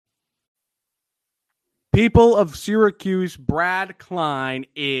People of Syracuse, Brad Klein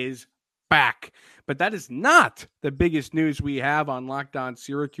is back. But that is not the biggest news we have on Locked On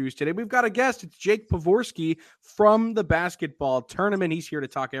Syracuse today. We've got a guest. It's Jake Pavorsky from the basketball tournament. He's here to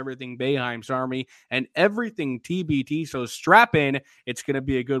talk everything Boeheim's Army and everything TBT. So strap in. It's going to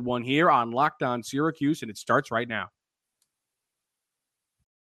be a good one here on Locked On Syracuse, and it starts right now.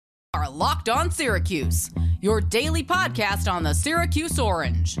 Are Locked On Syracuse, your daily podcast on the Syracuse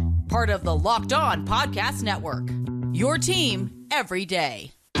Orange, part of the Locked On Podcast Network. Your team every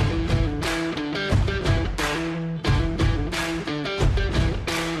day.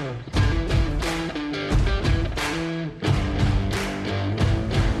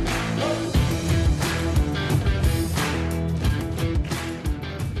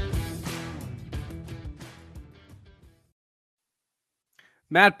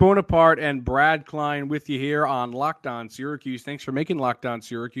 Matt Bonaparte and Brad Klein with you here on Locked On Syracuse. Thanks for making Locked On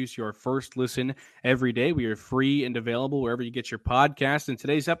Syracuse your first listen every day. We are free and available wherever you get your podcast. And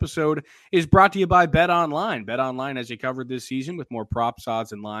today's episode is brought to you by BetOnline. BetOnline has you covered this season with more props,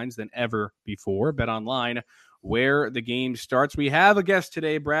 odds, and lines than ever before. BetOnline, where the game starts. We have a guest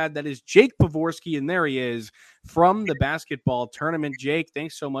today, Brad. That is Jake Pavorsky, and there he is from the basketball tournament. Jake,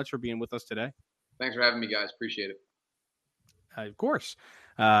 thanks so much for being with us today. Thanks for having me, guys. Appreciate it. Of course.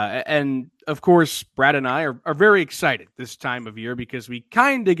 And of course, Brad and I are very excited this time of year because we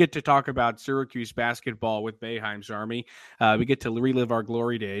kind of get to talk about Syracuse basketball with Boeheim's Army. We get to relive our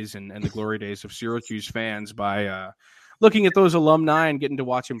glory days and the glory days of Syracuse fans by looking at those alumni and getting to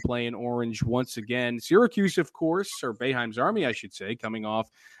watch them play in orange once again. Syracuse, of course, or Boeheim's Army, I should say, coming off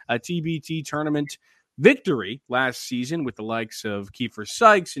a TBT tournament victory last season with the likes of Kiefer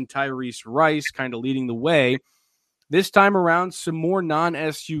Sykes and Tyrese Rice kind of leading the way. This time around, some more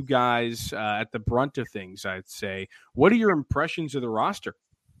non-SU guys at the brunt of things, I'd say. What are your impressions of the roster?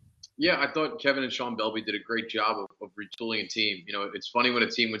 Yeah, I thought Kevin and Sean Belby did a great job of retooling a team. You know, it's funny when a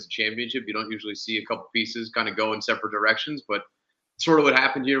team wins a championship, you don't usually see a couple pieces kind of go in separate directions, but sort of what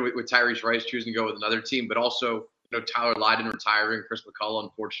happened here with Tyrese Rice choosing to go with another team, but also, Tyler Lydon retiring, Chris McCullough,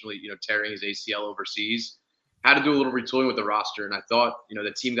 unfortunately, tearing his ACL overseas. Had to do a little retooling with the roster, and I thought,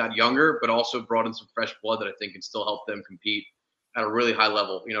 the team got younger, but also brought in some fresh blood that I think can still help them compete at a really high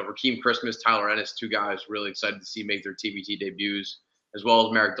level. Rakeem Christmas, Tyler Ennis, two guys really excited to see make their TBT debuts, as well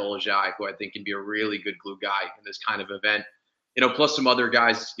as Marek Dolezaj, who I think can be a really good glue guy in this kind of event. Plus some other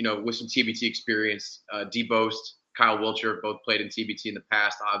guys, with some TBT experience. D-Boast, Kyle Wilcher, both played in TBT in the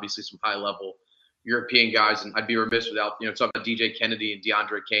past, obviously some high-level European guys, and I'd be remiss without talking about DJ Kennedy and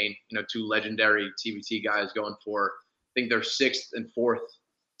DeAndre Kane, two legendary TBT guys going for, I think their sixth and fifth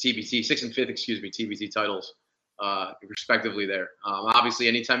TBT titles, respectively there. Obviously,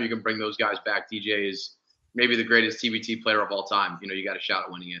 anytime you can bring those guys back, DJ is maybe the greatest TBT player of all time. You got a shot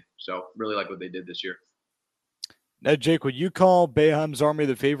at winning it. So really like what they did this year. Now, Jake, would you call Boeheim's Army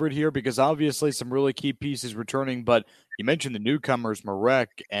the favorite here? Because obviously some really key pieces returning, but you mentioned the newcomers,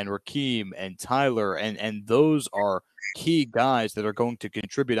 Marek and Rakeem and Tyler, and those are key guys that are going to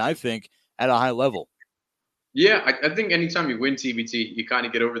contribute, I think, at a high level. Yeah, I think anytime you win TBT, you kind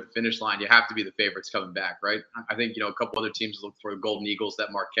of get over the finish line. You have to be the favorites coming back, right? I think, a couple other teams look for the Golden Eagles,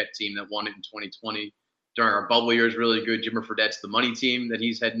 that Marquette team that won it in 2020. During our bubble year is really good. Jimmer Fredette's the money team that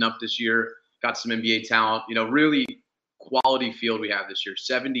he's heading up this year. Got some NBA talent, really quality field we have this year.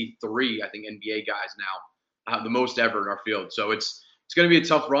 73, I think, NBA guys now, the most ever in our field. So it's going to be a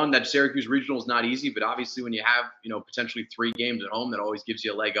tough run. That Syracuse Regional is not easy, but obviously when you have, potentially 3 games at home, that always gives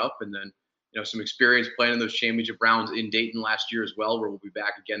you a leg up. And then, some experience playing in those championship rounds in Dayton last year as well, where we'll be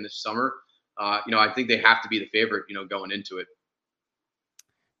back again this summer. I think they have to be the favorite, going into it.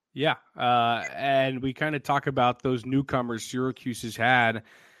 Yeah. And we kind of talk about those newcomers Syracuse has had,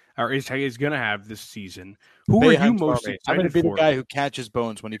 or is going to have this season. Who are you most excited for? I'm going to be the guy who catches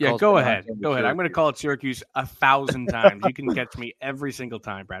Bones when he calls. Yeah, go ahead. Go ahead. I'm going to call it Syracuse 1,000 times. You can catch me every single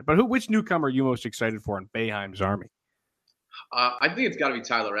time, Brad. But which newcomer are you most excited for in Boeheim's Army? I think it's got to be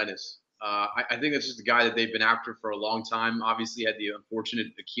Tyler Ennis. I think that's just a guy that they've been after for a long time. Obviously had the unfortunate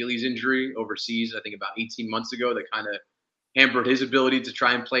Achilles injury overseas, I think about 18 months ago, that kind of hampered his ability to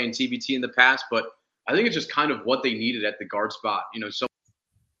try and play in TBT in the past. But I think it's just kind of what they needed at the guard spot.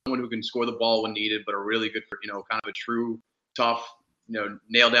 Someone who can score the ball when needed, but are really good for, kind of a true, tough,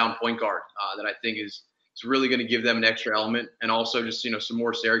 nail down point guard that I think is really going to give them an extra element. And also just, some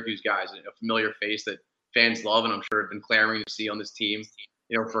more Syracuse guys, a familiar face that fans love and I'm sure have been clamoring to see on this team,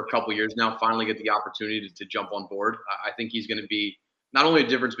 for a couple of years now, finally get the opportunity to jump on board. I think he's going to be not only a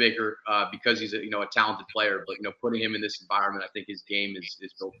difference maker because he's a talented player, but putting him in this environment, I think his game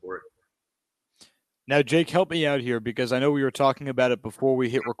is built for it. Now, Jake, help me out here because I know we were talking about it before we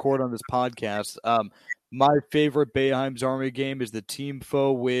hit record on this podcast. My favorite Boeheim's Army game is the Team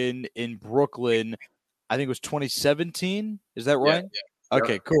Foe win in Brooklyn. I think it was 2017. Is that right? Yeah.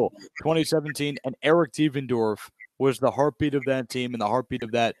 Okay, cool. 2017, and Eric Devendorf was the heartbeat of that team and the heartbeat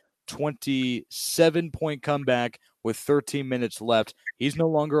of that 27-point comeback with 13 minutes left. He's no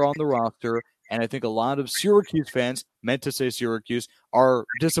longer on the roster, and I think a lot of Syracuse fans, meant to say Syracuse, are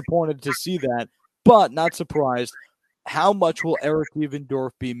disappointed to see that, but not surprised. How much will Eric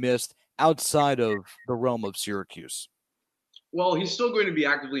Devendorf be missed outside of the realm of Syracuse? Well, he's still going to be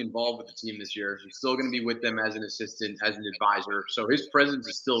actively involved with the team this year. He's still going to be with them as an assistant, as an advisor. So his presence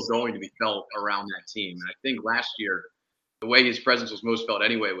is still going to be felt around that team. And I think last year, the way his presence was most felt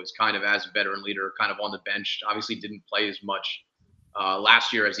anyway was kind of as a veteran leader, kind of on the bench. Obviously didn't play as much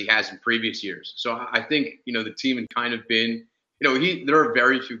last year as he has in previous years. So I think, the team had kind of been, there are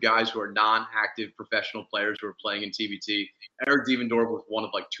very few guys who are non-active professional players who are playing in TBT. Eric Devendorf was one of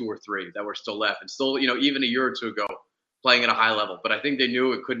like 2 or 3 that were still left. And still, even a year or two ago, playing at a high level. But I think they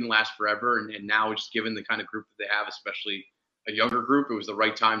knew it couldn't last forever. And now, just given the kind of group that they have, especially a younger group, it was the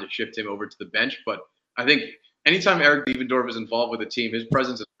right time to shift him over to the bench. But I think anytime Eric Devendorf is involved with a team, his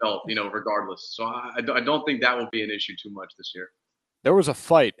presence is felt, regardless. So I don't think that will be an issue too much this year. There was a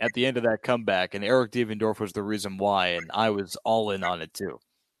fight at the end of that comeback, and Eric Devendorf was the reason why, and I was all in on it too.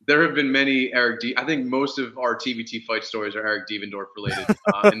 There have been many I think most of our TBT fight stories are Eric Devendorf related.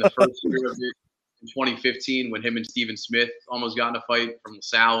 In the first year of it, in 2015, when him and Stephen Smith almost got in a fight from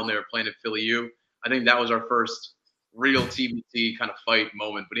LaSalle and they were playing at Philly U. I think that was our first real TBT kind of fight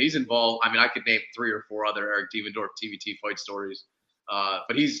moment. But he's involved. I mean, I could name 3 or 4 other Eric Devendorf TBT fight stories.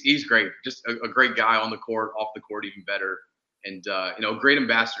 But he's great. Just a great guy on the court, off the court, even better. And, great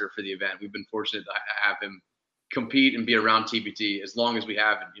ambassador for the event. We've been fortunate to have him compete and be around TBT as long as we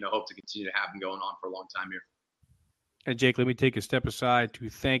have, and, hope to continue to have him going on for a long time here. And Jake, let me take a step aside to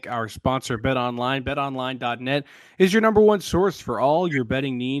thank our sponsor, BetOnline. BetOnline.net is your number one source for all your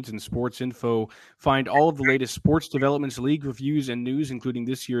betting needs and sports info. Find all of the latest sports developments, league reviews, and news, including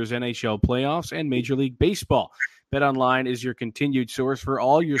this year's NHL playoffs and Major League Baseball. BetOnline is your continued source for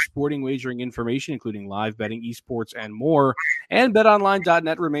all your sporting wagering information, including live betting, esports, and more. And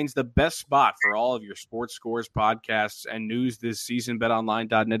BetOnline.net remains the best spot for all of your sports scores, podcasts, and news this season.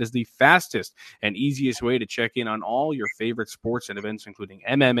 BetOnline.net is the fastest and easiest way to check in on all your favorite sports and events, including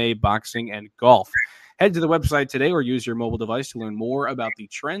MMA, boxing, and golf. Head to the website today or use your mobile device to learn more about the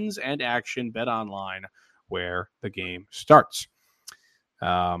trends and action. BetOnline, where the game starts.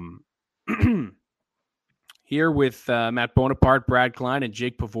 Here with Matt Bonaparte, Brad Klein, and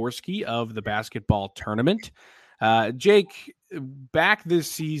Jake Pavorsky of the basketball tournament. Jake, back this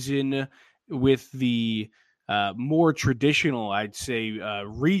season with the more traditional, I'd say,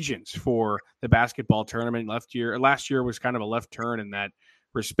 regions for the basketball tournament. Last year was kind of a left turn in that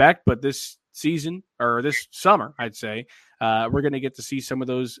respect, but this season, or this summer, I'd say, we're going to get to see some of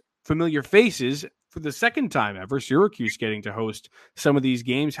those familiar faces for the second time ever. Syracuse getting to host some of these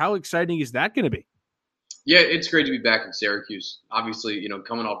games. How exciting is that going to be? Yeah, it's great to be back in Syracuse. Obviously,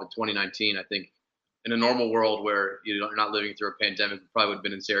 coming off of 2019, I think in a normal world where you're not living through a pandemic, we probably would have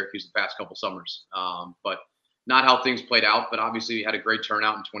been in Syracuse the past couple summers. But not how things played out. But obviously, we had a great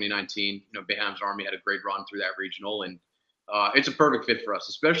turnout in 2019. Boeheim's Army had a great run through that regional, and it's a perfect fit for us,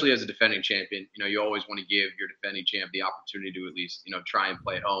 especially as a defending champion. You always want to give your defending champ the opportunity to at least try and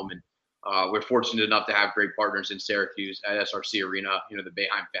play at home. And we're fortunate enough to have great partners in Syracuse at SRC Arena. The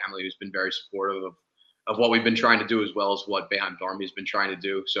Boeheim family, who's been very supportive of what we've been trying to do, as well as what Boeheim's Army has been trying to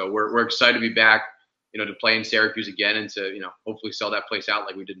do. So we're excited to be back, to play in Syracuse again and to, hopefully sell that place out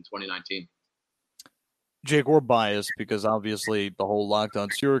like we did in 2019. Jake, we're biased because obviously the whole Locked On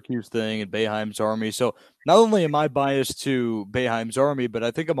Syracuse thing and Boeheim's Army. So not only am I biased to Boeheim's Army, but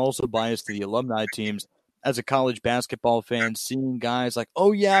I think I'm also biased to the alumni teams. As a college basketball fan, seeing guys like,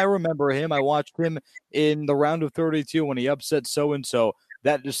 oh yeah, I remember him. I watched him in the round of 32 when he upset so-and-so.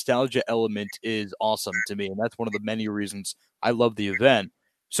 That nostalgia element is awesome to me, and that's one of the many reasons I love the event.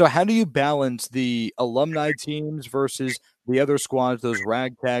 So how do you balance the alumni teams versus the other squads, those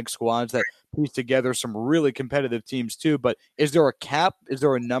ragtag squads that piece together some really competitive teams too? But is there a cap? Is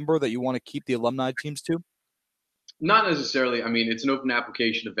there a number that you want to keep the alumni teams to? Not necessarily. I mean, it's an open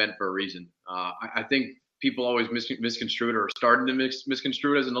application event for a reason. I think people always misconstrue it or starting to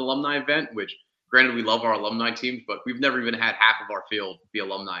misconstrue it as an alumni event, which – granted, we love our alumni teams, but we've never even had half of our field be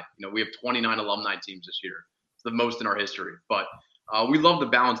alumni. We have 29 alumni teams this year. It's the most in our history. But we love the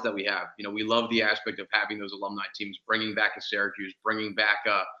balance that we have. We love the aspect of having those alumni teams, bringing back a Syracuse, bringing back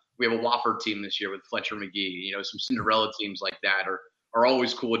we have a Wofford team this year with Fletcher McGee. Some Cinderella teams like that are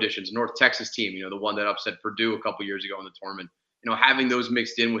always cool additions. North Texas team, the one that upset Purdue a couple years ago in the tournament. Having those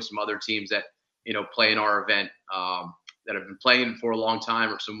mixed in with some other teams that play in our event that have been playing for a long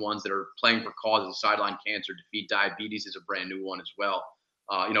time, or some ones that are playing for causes. Sideline Cancer, Defeat Diabetes is a brand new one as well.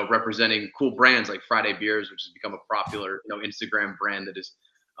 Representing cool brands like Friday Beers, which has become a popular, Instagram brand that is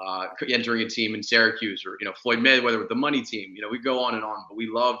entering a team in Syracuse, or, Floyd Mayweather with the Money Team. We go on and on, but we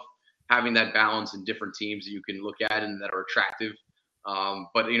love having that balance in different teams that you can look at and that are attractive.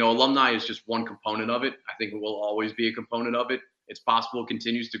 But alumni is just one component of it. I think it will always be a component of it. It's possible it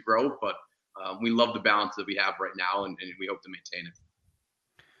continues to grow, but we love the balance that we have right now, and we hope to maintain it.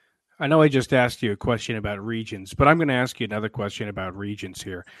 I know I just asked you a question about regions, but I'm going to ask you another question about regions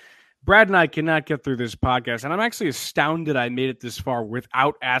here. Brad and I cannot get through this podcast, and I'm actually astounded I made it this far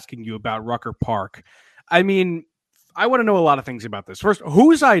without asking you about Rucker Park. I mean, I want to know a lot of things about this. First,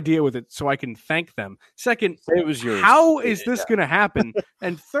 whose idea was it so I can thank them? Second, it was yours. How is this going to happen?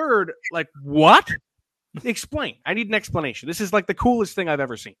 And third, what? Explain. I need an explanation. This is like the coolest thing I've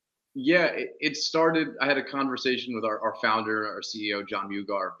ever seen. Yeah, it started. I had a conversation with our founder, our CEO, John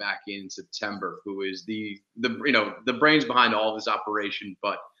Mugar, back in September, who is the brains behind all of this operation,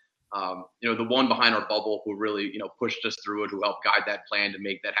 but the one behind our bubble who really, pushed us through it, who helped guide that plan to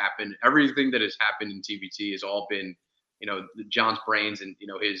make that happen. Everything that has happened in TBT has all been, John's brains and,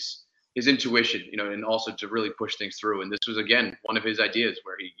 his intuition, and also to really push things through. And this was, again, one of his ideas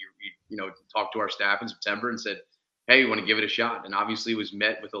where he talked to our staff in September and said, hey, you want to give it a shot? And obviously was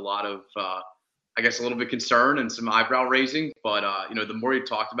met with a lot of, a little bit concern and some eyebrow raising. But, the more he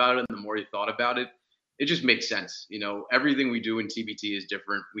talked about it and the more he thought about it, it just makes sense. Everything we do in TBT is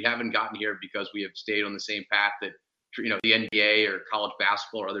different. We haven't gotten here because we have stayed on the same path that, the NBA or college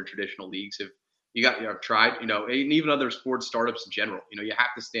basketball or other traditional leagues have tried, and even other sports startups in general. You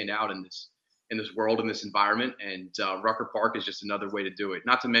have to stand out in this world, in this environment. And Rucker Park is just another way to do it.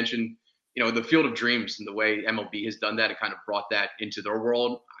 Not to mention, the Field of Dreams and the way MLB has done that and kind of brought that into their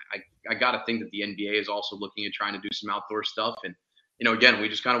world. I got to think that the NBA is also looking at trying to do some outdoor stuff. And, again, we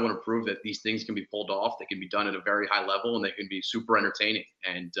just kind of want to prove that these things can be pulled off. They can be done at a very high level, and they can be super entertaining.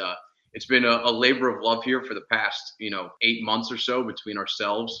 And it's been a labor of love here for the past, 8 months or so between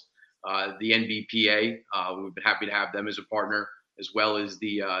ourselves, the NBPA. We've been happy to have them as a partner, as well as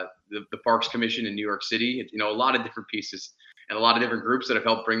the Parks Commission in New York City. A lot of different pieces and a lot of different groups that have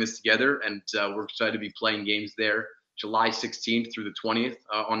helped bring this together. And we're excited to be playing games there July 16th through the 20th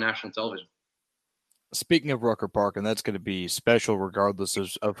on national television. Speaking of Rucker Park, and that's going to be special regardless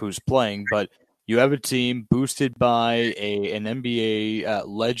of who's playing, but you have a team boosted by an NBA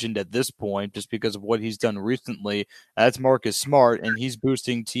legend at this point just because of what he's done recently. That's Marcus Smart, and he's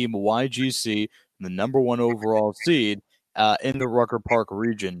boosting Team YGC, the number 1 overall seed in the Rucker Park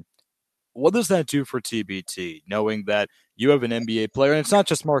region. What does that do for TBT, knowing that you have an NBA player? And it's not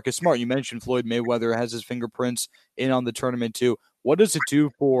just Marcus Smart. You mentioned Floyd Mayweather has his fingerprints in on the tournament too. What does it do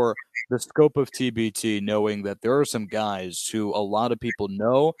for the scope of TBT, knowing that there are some guys who a lot of people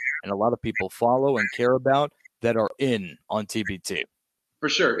know and a lot of people follow and care about that are in on TBT? For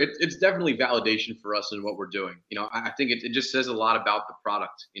sure. It's definitely validation for us in what we're doing. I think it just says a lot about the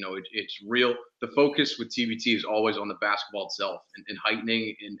product. It's real. The focus with TBT is always on the basketball itself and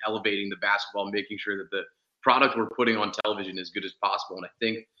heightening and elevating the basketball and making sure that the product we're putting on television is good as possible. And I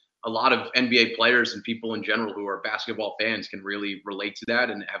think a lot of NBA players and people in general who are basketball fans can really relate to that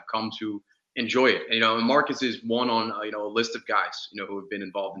and have come to enjoy it. And Marcus is one on a list of guys, who have been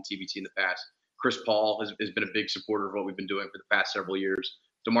involved in TBT in the past. Chris Paul has been a big supporter of what we've been doing for the past several years.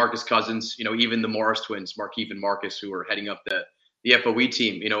 DeMarcus Cousins, even the Morris twins, Markieff and Marcus, who are heading up the FOE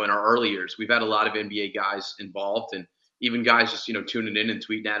team, in our early years. We've had a lot of NBA guys involved, and even guys just, tuning in and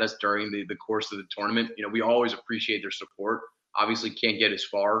tweeting at us during the course of the tournament. We always appreciate their support. Obviously can't get as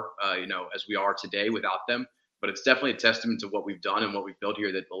far, as we are today without them, but it's definitely a testament to what we've done and what we've built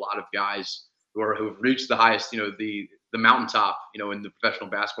here, that a lot of guys who've reached the highest, the mountaintop, in the professional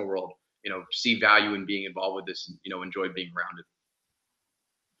basketball world, see value in being involved with this and, enjoy being around it.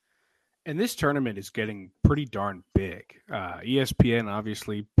 And this tournament is getting pretty darn big. ESPN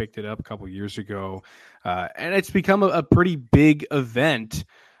obviously picked it up a couple years ago, and it's become a pretty big event.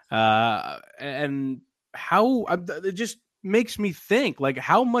 And how it just makes me think, like,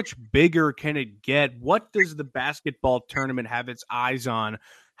 how much bigger can it get? What does the basketball tournament have its eyes on?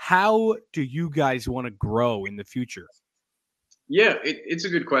 How do you guys want to grow in the future? Yeah, it's a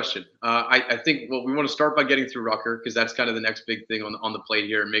good question. I think, well, we want to start by getting through Rucker, because that's kind of the next big thing on the plate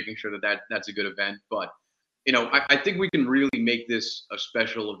here, and making sure that's a good event. But, I think we can really make this a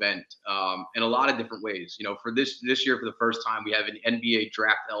special event in a lot of different ways. For this year, for the first time, we have an NBA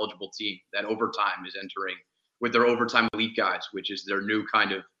draft eligible team that Overtime is entering with their Overtime Elite guys, which is their new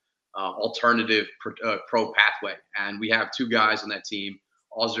kind of alternative pro pathway. And we have 2 guys on that team.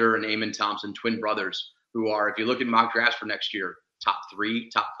 Auzer and Eamon Thompson, twin brothers, who are, if you look at mock drafts for next year, top 3,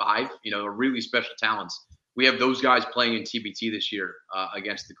 top 5, are really special talents. We have those guys playing in TBT this year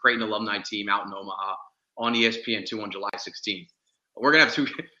against the Creighton alumni team out in Omaha on ESPN2 on July 16th. We're going to have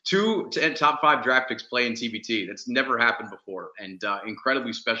two top 5 draft picks play in TBT. That's never happened before, and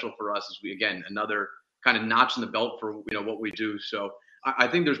incredibly special for us as we, again, another kind of notch in the belt for, what we do. So I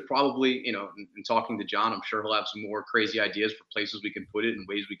think there's probably, in talking to John, I'm sure he'll have some more crazy ideas for places we can put it and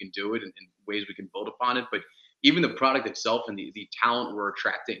ways we can do it and ways we can build upon it. But even the product itself and the talent we're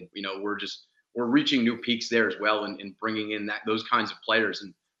attracting, we're reaching new peaks there as well and bringing in those kinds of players.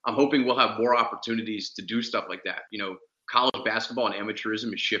 And I'm hoping we'll have more opportunities to do stuff like that. College basketball and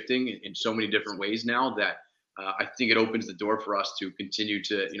amateurism is shifting in so many different ways now that I think it opens the door for us to continue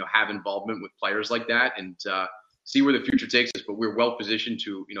to, have involvement with players like that and see where the future takes us. But we're well positioned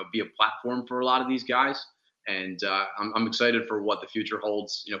to, be a platform for a lot of these guys. And I'm excited for what the future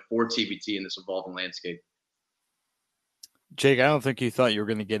holds, for TBT in this evolving landscape. Jake, I don't think you thought you were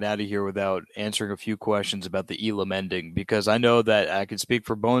going to get out of here without answering a few questions about the Elam ending, because I know that I can speak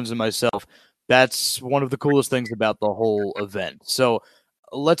for Bones and myself. That's one of the coolest things about the whole event. So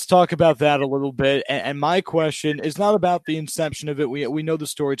let's talk about that a little bit. And my question is not about the inception of it. We know the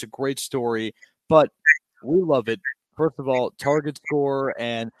story. It's a great story, but we love it. First of all, target score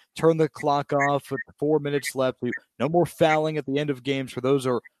and turn the clock off with 4 minutes left. No more fouling at the end of games for those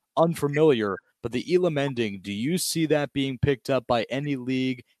who are unfamiliar. But the Elam ending, do you see that being picked up by any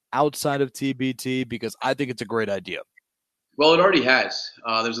league outside of TBT? Because I think it's a great idea. Well, it already has.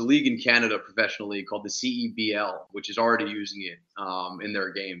 There's a league in Canada, a professional league called the CEBL, which is already using it in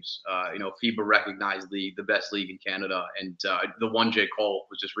their games. FIBA recognized league, the best league in Canada, and the one J. Cole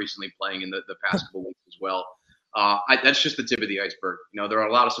was just recently playing in the past couple weeks as well. That's just the tip of the iceberg. There are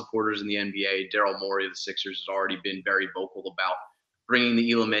a lot of supporters in the NBA. Daryl Morey of the Sixers has already been very vocal about bringing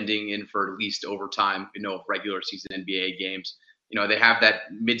the Elam ending in for at least overtime, of regular season NBA games. They have that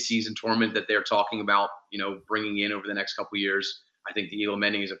mid-season tournament that they're talking about, bringing in over the next couple of years. I think the Elam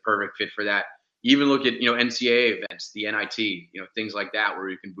ending is a perfect fit for that. You even look at, NCAA events, the NIT, things like that where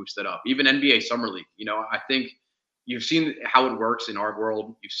you can boost it up. Even NBA Summer League, I think you've seen how it works in our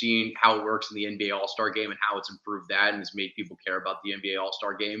world. You've seen how it works in the NBA All-Star game and how it's improved that and has made people care about the NBA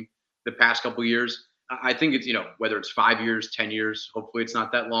All-Star game the past couple of years. I think it's, whether it's 5 years, 10 years, hopefully it's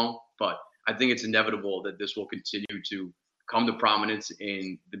not that long, but I think it's inevitable that this will continue to come to prominence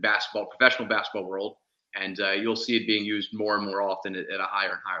in the professional basketball world, and you'll see it being used more and more often at a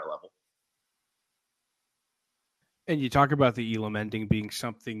higher and higher level. And you talk about the Elam ending being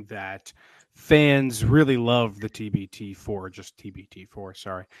something that fans really love the TBT for, just TBT for,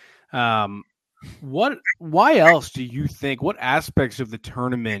 sorry. Why else do you think, what aspects of the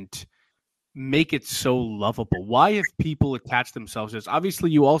tournament make it so lovable? Why have people attached themselves to this? Obviously,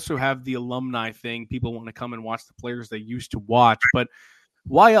 you also have the alumni thing. People want to come and watch the players they used to watch, but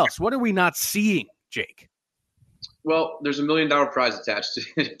why else? What are we not seeing, Jake? Well, there's $1 million prize attached to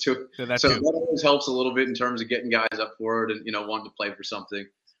it. So that always helps a little bit in terms of getting guys up for it and, wanting to play for something.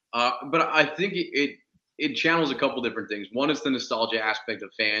 But I think it channels a couple different things. One is the nostalgia aspect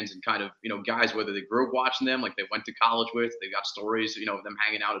of fans and kind of, guys, whether they grew up watching them, like they went to college with, they got stories, of them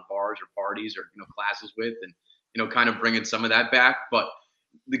hanging out at bars or parties or, classes with, and, kind of bringing some of that back. But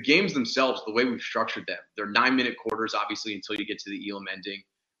the games themselves, the way we've structured them, they're 9-minute quarters, obviously, until you get to the Elam ending.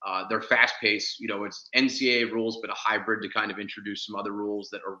 They're fast paced, it's NCAA rules, but a hybrid to kind of introduce some other rules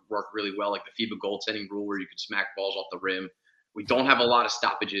that work really well, like the FIBA goaltending rule where you can smack balls off the rim. We don't have a lot of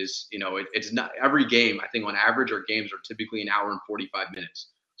stoppages. It's not every game. I think on average, our games are typically an hour and 45 minutes.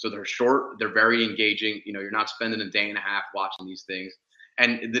 So they're short. They're very engaging. You're not spending a day and a half watching these things.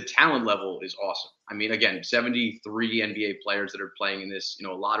 And the talent level is awesome. I mean, again, 73 NBA players that are playing in this, a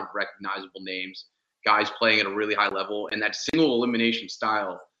lot of recognizable names, guys playing at a really high level. And that single elimination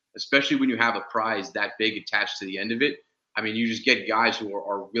style, especially when you have a prize that big attached to the end of it, I mean, you just get guys who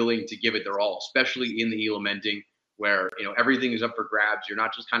are willing to give it their all, especially in the Elam ending, where, everything is up for grabs. You're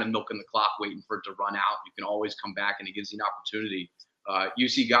not just kind of milking the clock, waiting for it to run out. You can always come back, and it gives you an opportunity. You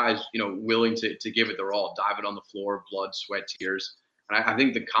see guys, willing to give it their all, dive it on the floor, blood, sweat, tears. And I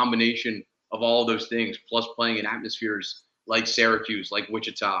think the combination of all of those things, plus playing in atmospheres like Syracuse, like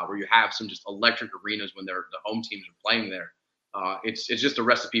Wichita, where you have some just electric arenas when the home teams are playing there, it's just a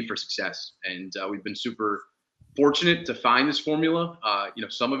recipe for success. And we've been super fortunate to find this formula.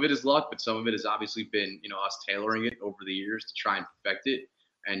 Some of it is luck, but some of it has obviously been, us tailoring it over the years to try and perfect it.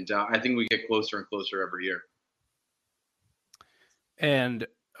 And I think we get closer and closer every year. And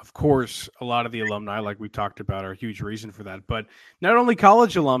of course, a lot of the alumni, like we talked about, are a huge reason for that. But not only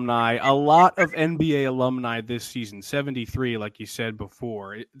college alumni, a lot of NBA alumni this season, 73, like you said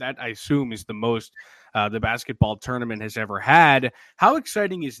before. That, I assume, is the most the basketball tournament has ever had. How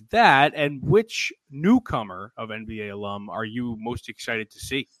exciting is that? And which newcomer of NBA alum are you most excited to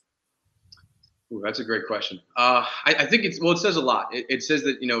see? Ooh, that's a great question. I think it says a lot. It says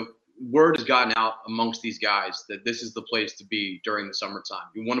that, word has gotten out amongst these guys that this is the place to be during the summertime.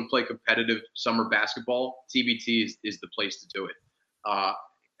 You want to play competitive summer basketball, TBT is the place to do it.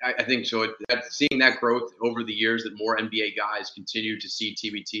 I think so. Seeing that growth over the years, that more NBA guys continue to see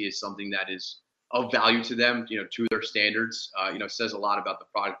TBT as something that is of value to them, to their standards, says a lot about the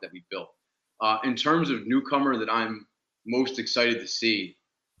product that we built. In terms of newcomer that I'm most excited to see,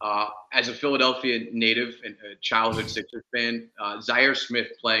 as a Philadelphia native and a childhood Sixers fan, Zaire Smith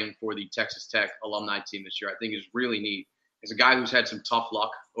playing for the Texas Tech alumni team this year, I think is really neat. As a guy who's had some tough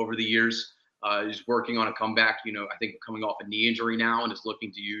luck over the years, he's working on a comeback, I think coming off a knee injury now, and is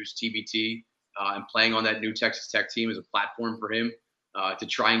looking to use TBT and playing on that new Texas Tech team as a platform for him to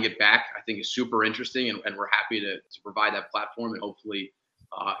try and get back, I think is super interesting. And we're happy to provide that platform, and hopefully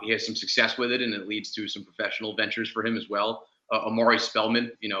he has some success with it and it leads to some professional ventures for him as well. Amari Spellman,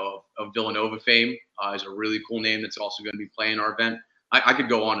 of Villanova fame, is a really cool name that's also going to be playing our event. I could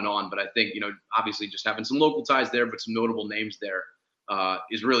go on, but I think, obviously just having some local ties there, but some notable names there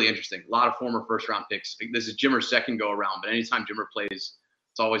is really interesting. A lot of former first-round picks. This is Jimmer's second go-around, but anytime Jimmer plays,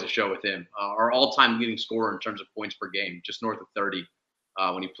 it's always a show with him. Our all-time leading scorer in terms of points per game, just north of 30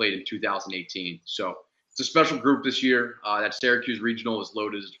 when he played in 2018. So it's a special group this year. That Syracuse Regional is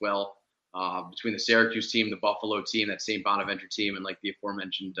loaded as well. Between the Syracuse team, the Buffalo team, that St. Bonaventure team, and like the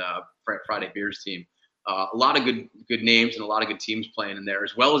aforementioned Friday Beers team. A lot of good names and a lot of good teams playing in there,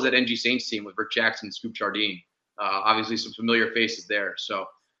 as well as that NG Saints team with Rick Jackson and Scoop Jardine. Obviously some familiar faces there. So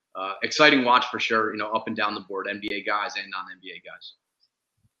exciting watch for sure, up and down the board, NBA guys and non-NBA guys.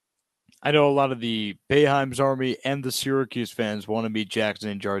 I know a lot of the Boeheim's Army and the Syracuse fans want to meet Jackson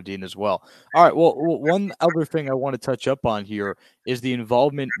and Jardine as well. All right, well, one other thing I want to touch up on here is the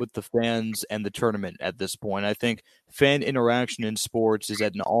involvement with the fans and the tournament at this point. I think fan interaction in sports is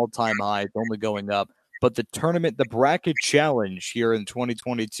at an all-time high. It's only going up. But the tournament, the bracket challenge here in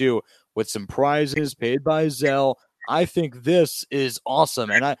 2022 with some prizes paid by Zelle, I think this is awesome.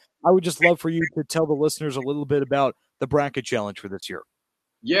 And I would just love for you to tell the listeners a little bit about the bracket challenge for this year.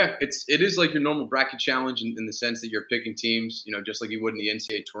 Yeah, it is like your normal bracket challenge in the sense that you're picking teams, just like you would in the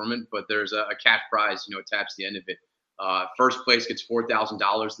NCAA tournament, but there's a cash prize, attached to the end of it. First place gets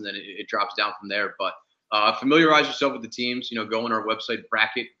 $4,000, and then it drops down from there. But familiarize yourself with the teams. Go on our website,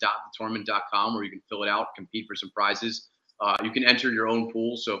 bracket.thetournament.com, where you can fill it out, compete for some prizes. You can enter your own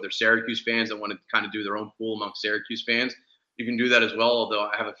pool. So if there's Syracuse fans that want to kind of do their own pool among Syracuse fans, you can do that as well, although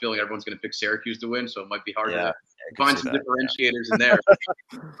I have a feeling everyone's going to pick Syracuse to win, so it might be hard to find some differentiators in there.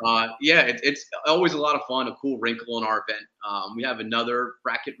 It's always a lot of fun, a cool wrinkle in our event. We have another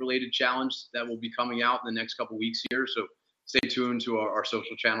bracket-related challenge that will be coming out in the next couple weeks here, so stay tuned to our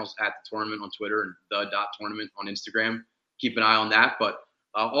social channels at The Tournament on Twitter and the.tournament on Instagram. Keep an eye on that, but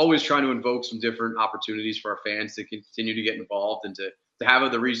always trying to invoke some different opportunities for our fans to continue to get involved and to have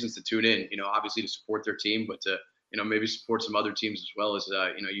other reasons to tune in, obviously to support their team, but to maybe support some other teams as well as,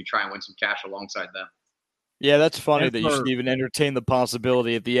 you try and win some cash alongside them. Yeah, that's funny that you should even entertain the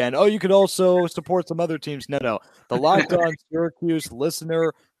possibility at the end. Oh, you could also support some other teams. No. The Locked On Syracuse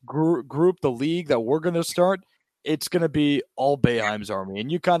listener group, the league that we're going to start, it's going to be all Boeheim's Army.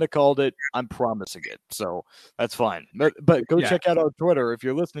 And you kind of called it. I'm promising it. So that's fine. But go check out our Twitter. If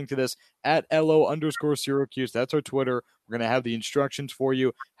you're listening to this, at @LO_Syracuse. That's our Twitter. We're going to have the instructions for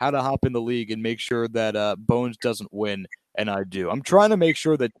you, how to hop in the league and make sure that Bones doesn't win. And I do. I'm trying to make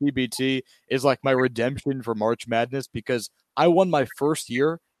sure that TBT is like my redemption for March Madness because I won my first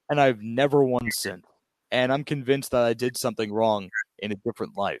year and I've never won since. And I'm convinced that I did something wrong in a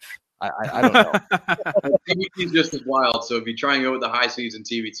different life. I don't know. TBT is just as wild. So if you try and go with the high seeds in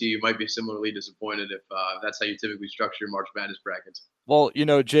TBT, you might be similarly disappointed if that's how you typically structure your March Madness brackets. Well,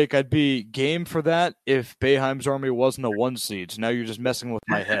 Jake, I'd be game for that if Boeheim's Army wasn't a 1 seed. So now you're just messing with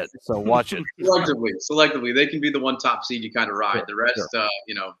my head. So watch it. Selectively. They can be the 1 top seed you kind of ride. Sure, the rest,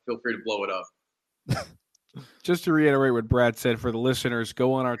 feel free to blow it up. Just to reiterate what Brad said for the listeners,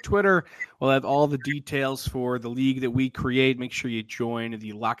 go on our Twitter. We'll have all the details for the league that we create. Make sure you join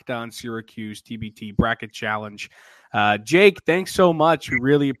the Locked On Syracuse TBT Bracket Challenge. Jake, thanks so much. We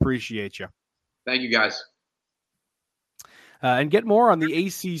really appreciate you. Thank you, guys. And get more on the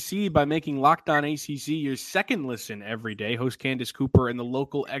ACC by making Locked On ACC your second listen every day. Host Candace Cooper and the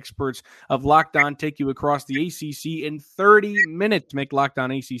local experts of Locked On take you across the ACC in 30 minutes. Make Locked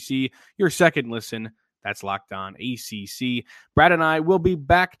On ACC your second listen. That's Locked On ACC. Brad and I will be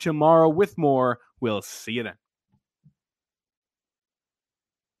back tomorrow with more. We'll see you then.